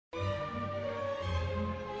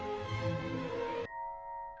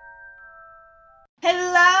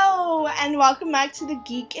Hello and welcome back to the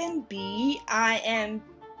Geek and Bee. I am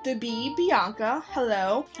the Bee, Bianca.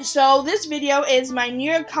 Hello. So this video is my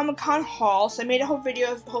New York Comic Con haul. So I made a whole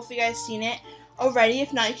video. Hopefully you guys seen it already.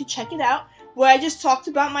 If not, you can check it out. Where I just talked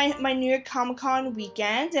about my New York Comic Con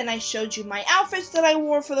weekend, and I showed you my outfits that I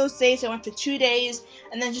wore for those days. I went for 2 days,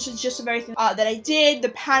 and then just of everything that I did, the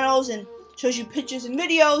panels, and shows you pictures and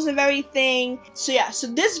videos of everything. So yeah, so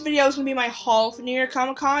this video is gonna be my haul for New York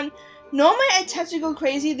Comic Con. Normally I tend to go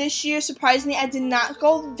crazy. This year, surprisingly, I did not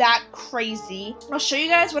go that crazy. I'll show you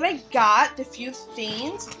guys what I got, a few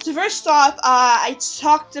things. So first off, I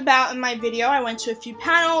talked about in my video, I went to a few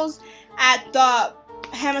panels at the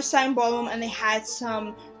Hammerstein Ballroom, and they had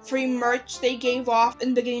some free merch they gave off in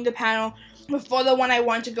the beginning of the panel. Before the one I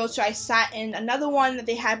wanted to go to, I sat in another one that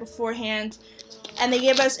they had beforehand, and they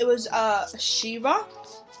gave us, it was a She-Ra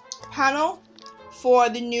panel for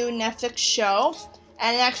the new Netflix show.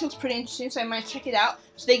 And it actually looks pretty interesting, so I might check it out.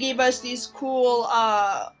 So they gave us these cool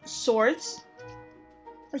swords,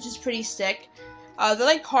 which is pretty sick. They're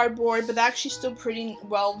like cardboard, but they're actually still pretty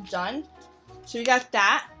well done. So we got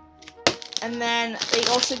that. And then they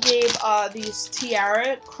also gave these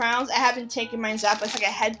tiara crowns. I haven't taken mine out, but it's like a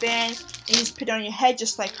headband. And you just put it on your head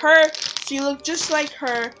just like her. So you look just like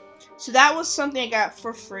her. So that was something I got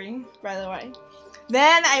for free, by the way.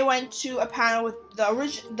 Then I went to a panel with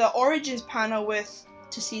the Origins panel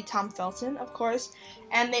to see Tom Felton, of course,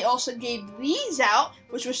 and they also gave these out,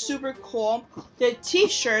 which was super cool. The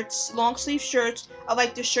t-shirts, long sleeve shirts, are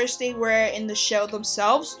like the shirts they wear in the show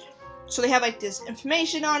themselves. So they have like this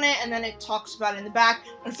information on it, and then it talks about it in the back.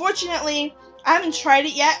 Unfortunately, I haven't tried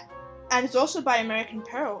it yet, and it's also by American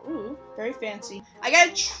Apparel. Ooh, very fancy. I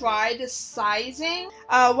gotta try the sizing.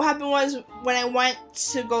 What happened was, when I went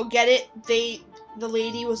to go get it, the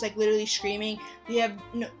lady was like literally screaming, "We have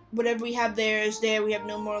whatever we have there is there. We have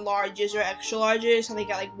no more larges or extra larges." So they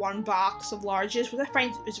got like one box of larges, which I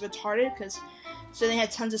find is retarded, because so they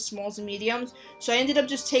had tons of smalls and mediums. So I ended up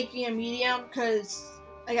just taking a medium because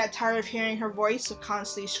I got tired of hearing her voice of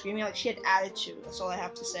constantly screaming. Like, she had attitude. That's all I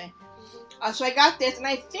have to say. So I got this, and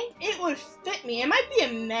I think it would fit me. It might be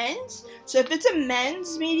a men's. So if it's a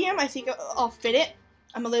men's medium, I think I'll fit it.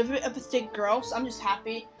 I'm a little bit of a thick girl, so I'm just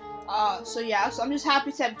happy. So yeah, so I'm just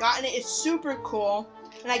happy to have gotten it. It's super cool,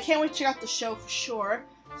 and I can't wait to check out the show for sure.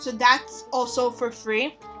 So that's also for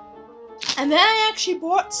free. And then I actually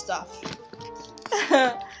bought stuff.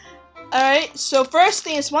 Alright, so first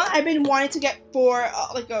thing is one I've been wanting to get for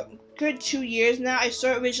like a good 2 years now. I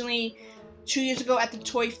saw it originally 2 years ago at the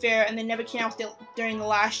Toy Fair, and they never came out during the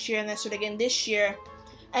last year, and then started again this year.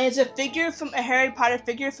 And it's a Harry Potter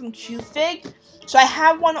figure from Q-Fig. So I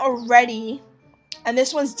have one already. And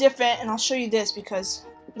this one's different, and I'll show you this because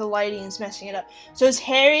the lighting is messing it up. So it's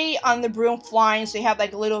Harry on the broom flying, so you have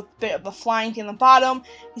like a little bit of a flying thing on the bottom.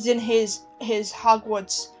 He's in his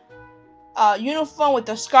Hogwarts uniform with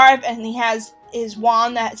the scarf, and he has his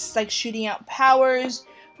wand that's like shooting out powers,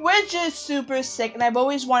 which is super sick, and I've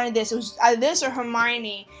always wanted this. It was either this or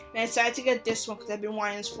Hermione, and I decided to get this one because I've been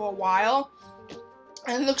wanting this for a while.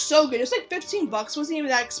 And it looks so good. It was like 15 bucks, wasn't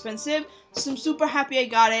even that expensive, so I'm super happy I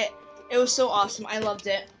got it. It was so awesome. I loved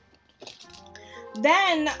it.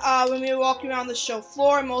 Then, when we were walking around the show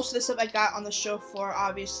floor, most of the stuff I got on the show floor,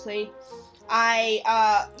 obviously,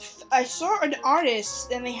 I saw an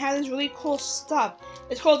artist, and they had this really cool stuff.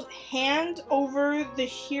 It's called Hand Over the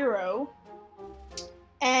Hero,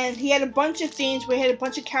 and he had a bunch of themes where he had a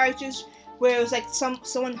bunch of characters where it was like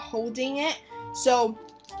someone holding it. So,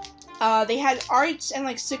 they had arts and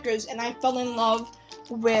like stickers, and I fell in love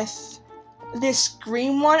with this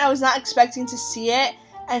green one. I was not expecting to see it,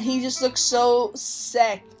 and he just looks so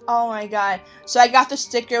sick. Oh my god. So I got the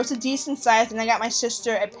sticker. It was a decent size, and I got my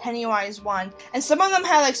sister a Pennywise one. And some of them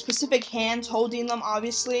had like specific hands holding them,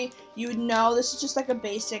 obviously. You would know this is just like a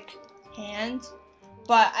basic hand.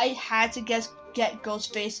 But I had to get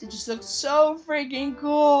Ghostface. It just looked so freaking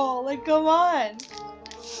cool. Like, come on.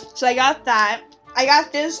 So I got that. I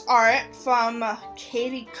got this art from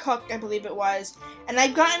Katie Cook, I believe it was, and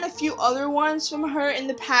I've gotten a few other ones from her in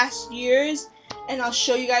the past years, and I'll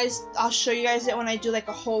show you guys it when I do like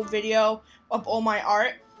a whole video of all my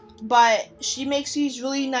art. But she makes these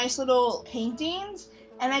really nice little paintings,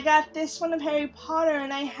 and I got this one of Harry Potter,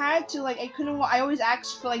 and I had to, like, I always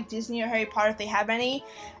ask for like Disney or Harry Potter if they have any,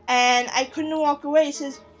 and I couldn't walk away. It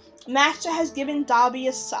says, "Master has given Dobby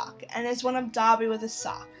a sock," and it's one of Dobby with a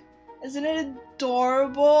sock. Isn't it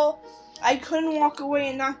adorable? I couldn't walk away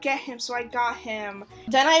and not get him, so I got him.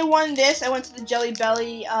 Then I won this. I went to the Jelly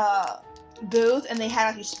Belly booth, and they had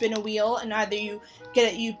like you spin a wheel, and either you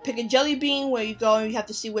pick a jelly bean where you go and you have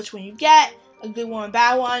to see which one you get. a good one, a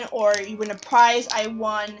bad one, or you win a prize. I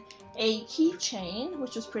won a keychain,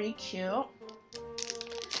 which was pretty cute.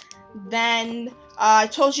 Then I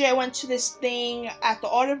told you I went to this thing at the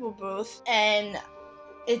Audible booth, and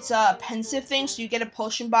it's a pensive thing, so you get a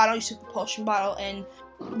potion bottle, you stick the potion bottle in.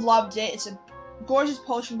 Loved it. It's a gorgeous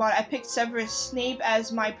potion bottle. I picked Severus Snape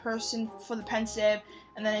as my person for the pensive,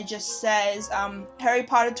 and then it just says Harry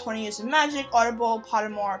Potter 20 Years of Magic, Audible,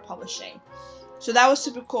 Pottermore Publishing. So that was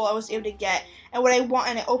super cool. I was able to get, and what I want,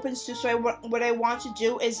 and it opens too, so what I want to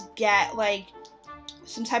do is get like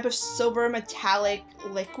some type of silver metallic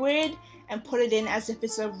liquid and put it in as if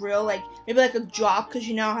it's a real, like, maybe like a drop, because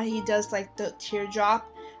you know how he does like the teardrop.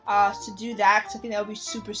 To do that, because I think that would be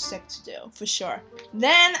super sick to do, for sure.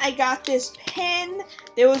 Then I got this pin.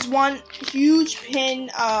 There was one huge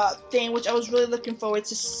pin thing, which I was really looking forward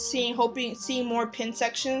to seeing more pin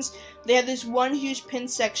sections. They had this one huge pin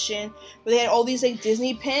section where they had all these like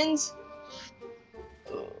Disney pins.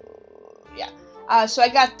 Yeah. So I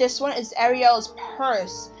got this one. It's Ariel's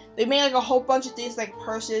purse. They made like a whole bunch of these like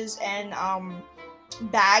purses and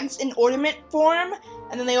bags in ornament form,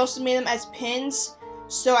 and then they also made them as pins.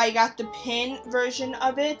 So I got the pin version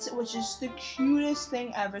of it, which is the cutest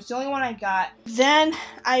thing ever. It's the only one I got. Then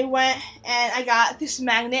I went and I got this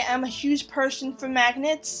magnet. I'm a huge person for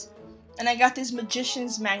magnets. And I got this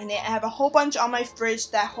magician's magnet. I have a whole bunch on my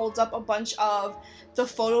fridge that holds up a bunch of the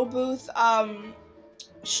photo booth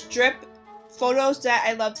strip photos that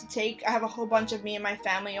I love to take. I have a whole bunch of me and my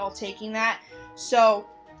family all taking that. So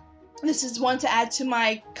this is one to add to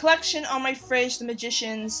my collection on my fridge, The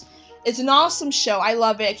Magicians. It's an awesome show. I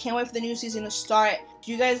love it. I can't wait for the new season to start.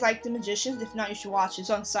 Do you guys like The Magicians? If not, you should watch it. It's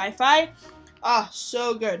on Sci-Fi. Ah,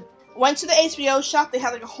 so good. Went to the HBO shop. They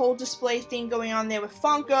had like a whole display thing going on there with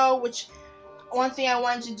Funko, which one thing I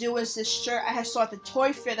wanted to do was this shirt I saw at the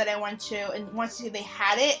toy fair that I went to and wanted to see if they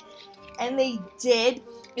had it. And they did.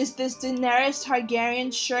 It's this Daenerys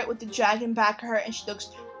Targaryen shirt with the dragon back of her, and she looks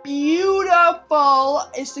beautiful.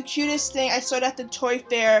 It's the cutest thing. I saw it at the toy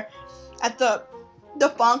fair at the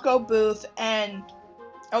Funko booth, and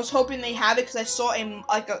I was hoping they have it because I saw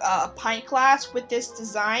a pint glass with this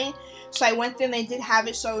design. So I went there and they did have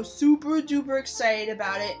it, so I was super duper excited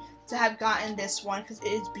about it to have gotten this one because it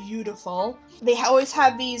is beautiful. They always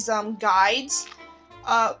have these guides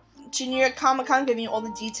to New York Comic Con, giving you all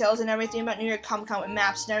the details and everything about New York Comic Con with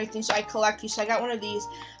maps and everything. So I collect these. So I got one of these.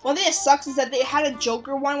 One thing that sucks is that they had a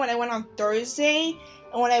Joker one when I went on Thursday.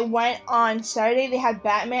 And when I went on Saturday, they had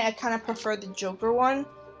Batman. I kind of prefer the Joker one.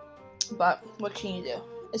 But what can you do?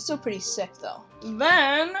 It's still pretty sick, though.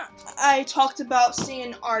 Then I talked about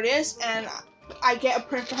seeing an artist. And I get a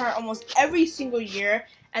print for her almost every single year.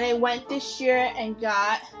 And I went this year and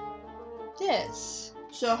got this.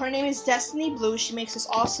 So her name is Destiny Blue. She makes this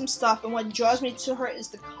awesome stuff. And what draws me to her is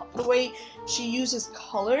the way she uses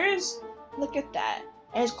colors. Look at that.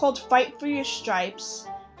 And it's called Fight for Your Stripes.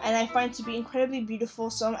 And I find it to be incredibly beautiful,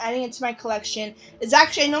 so I'm adding it to my collection. It's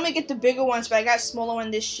actually, I normally get the bigger ones, but I got a smaller one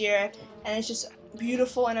this year, and it's just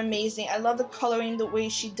beautiful and amazing. I love the coloring, the way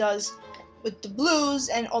she does with the blues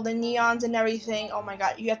and all the neons and everything. Oh my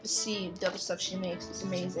god, you have to see the other stuff she makes. It's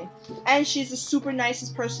amazing. And she's the super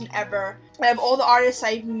nicest person ever. I have all the artists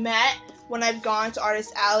I've met when I've gone to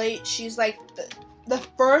Artist Alley. She's like the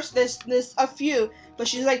first, there's a few, but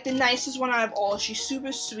she's like the nicest one out of all. She's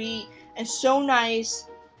super sweet and so nice.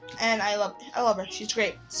 And I love her. She's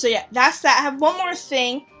great. So yeah, that's that. I have one more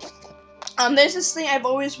thing. There's this thing I've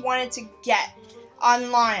always wanted to get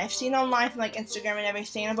online. I've seen it online from like Instagram and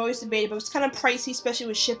everything. I've always debated, but it was kind of pricey, especially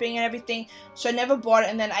with shipping and everything. So I never bought it,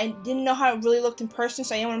 and then I didn't know how it really looked in person,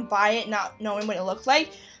 so I didn't want to buy it, not knowing what it looked like.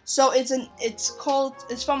 So it's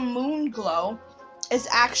from Moonglow. It's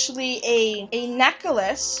actually a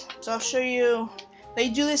necklace. So I'll show you. They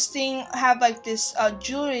do this thing, have like this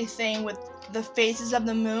jewelry thing with the phases of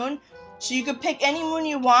the moon. So you could pick any moon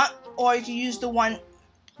you want, or you can use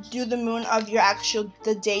do the moon of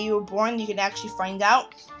the day you were born. You can actually find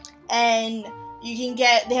out. And you can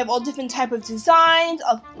they have all different type of designs.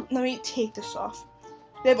 Let me take this off.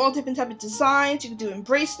 They have all different type of designs. You can do it in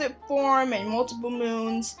bracelet form and multiple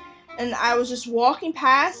moons. And I was just walking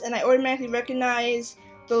past and I automatically recognized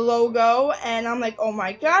the logo, and I'm like, oh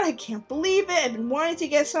my god, I can't believe it. I've been wanting to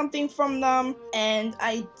get something from them, and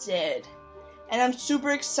I did. And I'm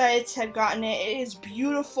super excited to have gotten it. It is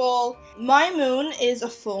beautiful. My moon is a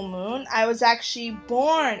full moon. I was actually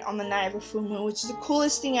born on the night of a full moon, which is the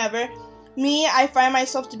coolest thing ever. Me, I find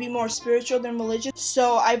myself to be more spiritual than religious,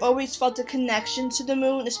 so I've always felt a connection to the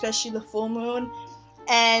moon, especially the full moon.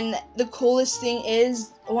 And the coolest thing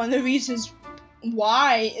is, one of the reasons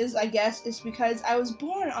why is, I guess, is because I was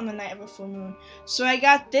born on the night of a full moon. So I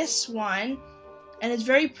got this one, and it's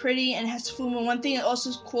very pretty and it has full moon. One thing that also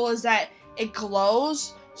is cool is that it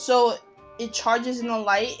glows, so it charges in the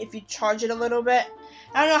light if you charge it a little bit.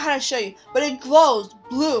 I don't know how to show you, but it glows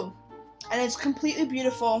blue, and it's completely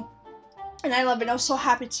beautiful, and I love it. I was so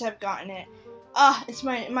happy to have gotten it. It's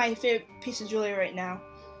my favorite piece of jewelry right now.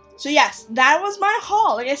 So yes, that was my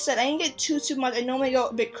haul. Like I said, I didn't get too much. I normally go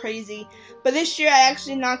a bit crazy, but this year I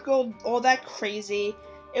actually did not go all that crazy.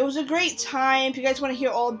 It was a great time. If you guys want to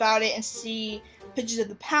hear all about it and see pictures of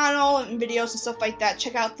the panel and videos and stuff like that,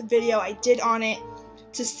 check out the video I did on it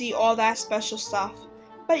to see all that special stuff.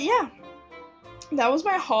 But yeah, that was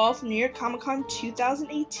my haul from New York Comic Con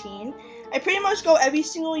 2018. I pretty much go every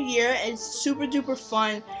single year. It's super duper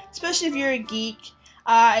fun, especially if you're a geek.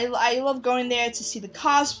 I love going there to see the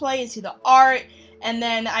cosplay and see the art, and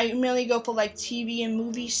then I mainly go for like TV and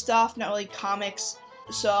movie stuff, not really comics.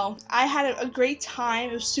 So I had a great time.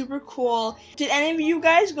 It was super cool. Did any of you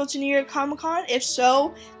guys go to New York Comic Con? If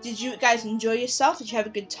so, did you guys enjoy yourself? Did you have a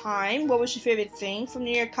good time? What was your favorite thing from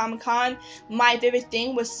New York Comic Con? My favorite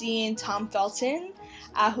thing was seeing Tom Felton,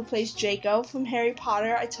 who plays Draco from Harry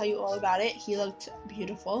Potter. I tell you all about it. He looked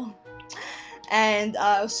beautiful. And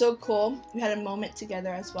it was so cool. We had a moment together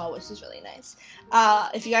as well, which was really nice.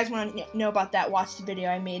 If you guys want to know about that, watch the video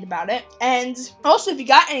I made about it. And also, if you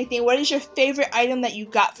got anything, what is your favorite item that you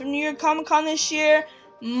got from New York Comic Con this year?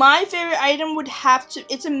 My favorite item would have to,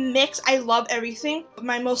 it's a mix. I love everything. But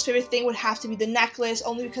my most favorite thing would have to be the necklace,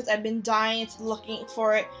 only because I've been dying to looking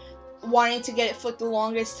for it, wanting to get it for the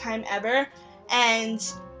longest time ever. And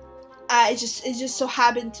it just so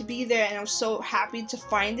happened to be there, and I was so happy to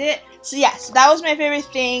find it. So yes, that was my favorite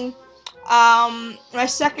thing. My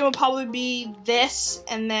second would probably be this,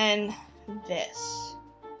 and then this,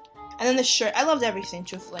 and then the shirt. I loved everything,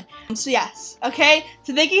 truthfully. So yes, okay.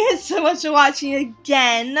 So thank you guys so much for watching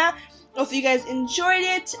again. Hope you guys enjoyed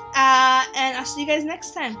it, and I'll see you guys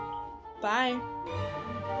next time. Bye.